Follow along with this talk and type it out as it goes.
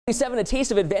A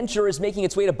taste of adventure is making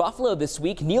its way to Buffalo this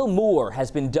week. Neil Moore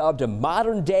has been dubbed a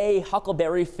modern-day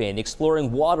Huckleberry Finn,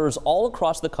 exploring waters all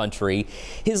across the country.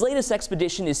 His latest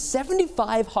expedition is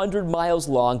 7,500 miles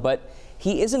long, but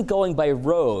he isn't going by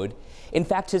road. In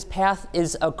fact, his path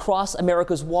is across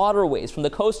America's waterways, from the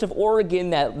coast of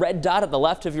Oregon, that red dot at the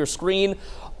left of your screen,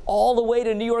 all the way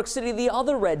to New York City, the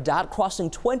other red dot,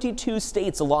 crossing 22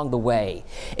 states along the way.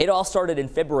 It all started in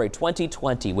February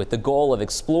 2020 with the goal of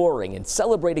exploring and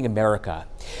celebrating America.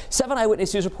 7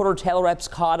 Eyewitness News reporter Taylor Epps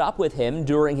caught up with him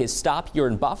during his stop here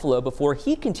in Buffalo before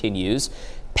he continues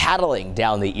paddling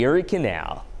down the Erie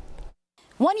Canal.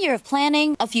 1 year of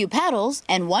planning, a few paddles,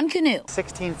 and one canoe.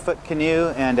 16-foot canoe,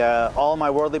 and all my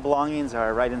worldly belongings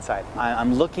are right inside.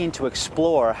 I'm looking to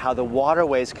explore how the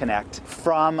waterways connect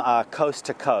from coast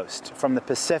to coast, from the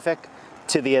Pacific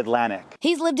to the Atlantic.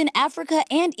 He's lived in Africa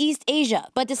and East Asia,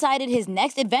 but decided his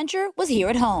next adventure was here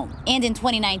at home. And in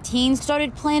 2019,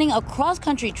 started planning a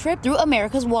cross-country trip through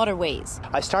America's waterways.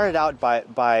 I started out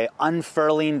by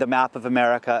unfurling the map of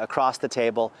America across the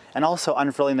table, and also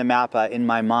unfurling the map in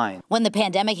my mind. When the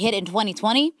pandemic hit in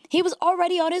 2020, he was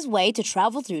already on his way to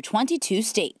travel through 22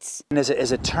 states. And as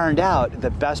it turned out,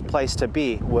 the best place to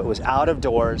be was out of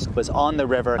doors, was on the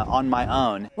river, on my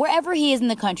own. Wherever he is in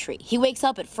the country, he wakes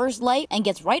up at first light and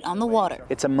gets right on the water.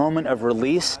 It's a moment of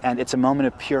release, and it's a moment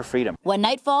of pure freedom. When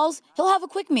night falls, he'll have a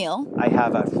quick meal. I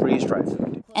have a freeze-dried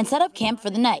food. And set up camp for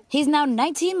the night. He's now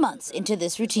 19 months into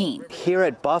this routine. Here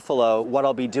at Buffalo, what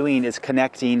I'll be doing is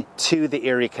connecting to the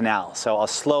Erie Canal. So I'll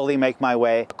slowly make my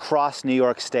way across New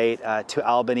York State to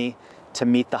Albany, to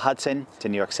meet the Hudson, to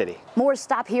New York City. Moore's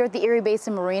stop here at the Erie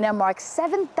Basin Marina marks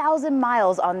 7,000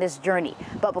 miles on this journey.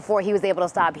 But before he was able to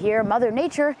stop here, Mother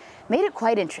Nature made it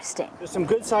quite interesting. There's some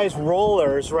good-sized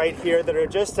rollers right here that are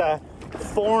just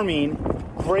forming,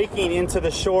 breaking into the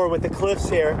shore with the cliffs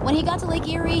here. When he got to Lake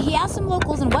Erie, he asked some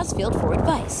locals in Westfield for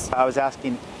advice. I was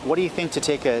asking, what do you think to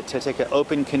take an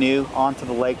open canoe onto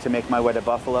the lake to make my way to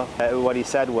Buffalo? What he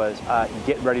said was,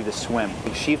 get ready to swim.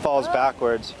 She falls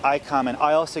backwards, I come, and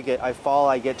I fall,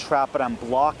 I get trapped, but I'm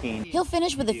blocking. He'll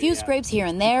finish with a few scrapes here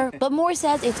and there, but Moore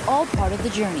says it's all part of the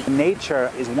journey.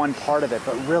 Nature is one part of it,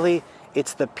 but really,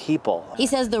 it's the people. He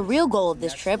says the real goal of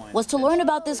this trip was to learn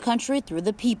about this country through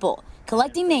the people,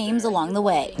 collecting names along the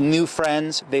way. New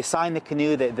friends, they sign the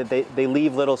canoe, they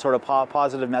leave little sort of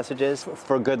positive messages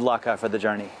for good luck for the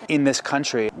journey. In this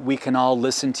country, we can all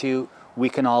listen to, we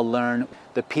can all learn.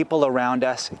 The people around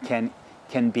us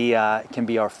can be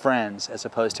our friends as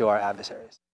opposed to our adversaries.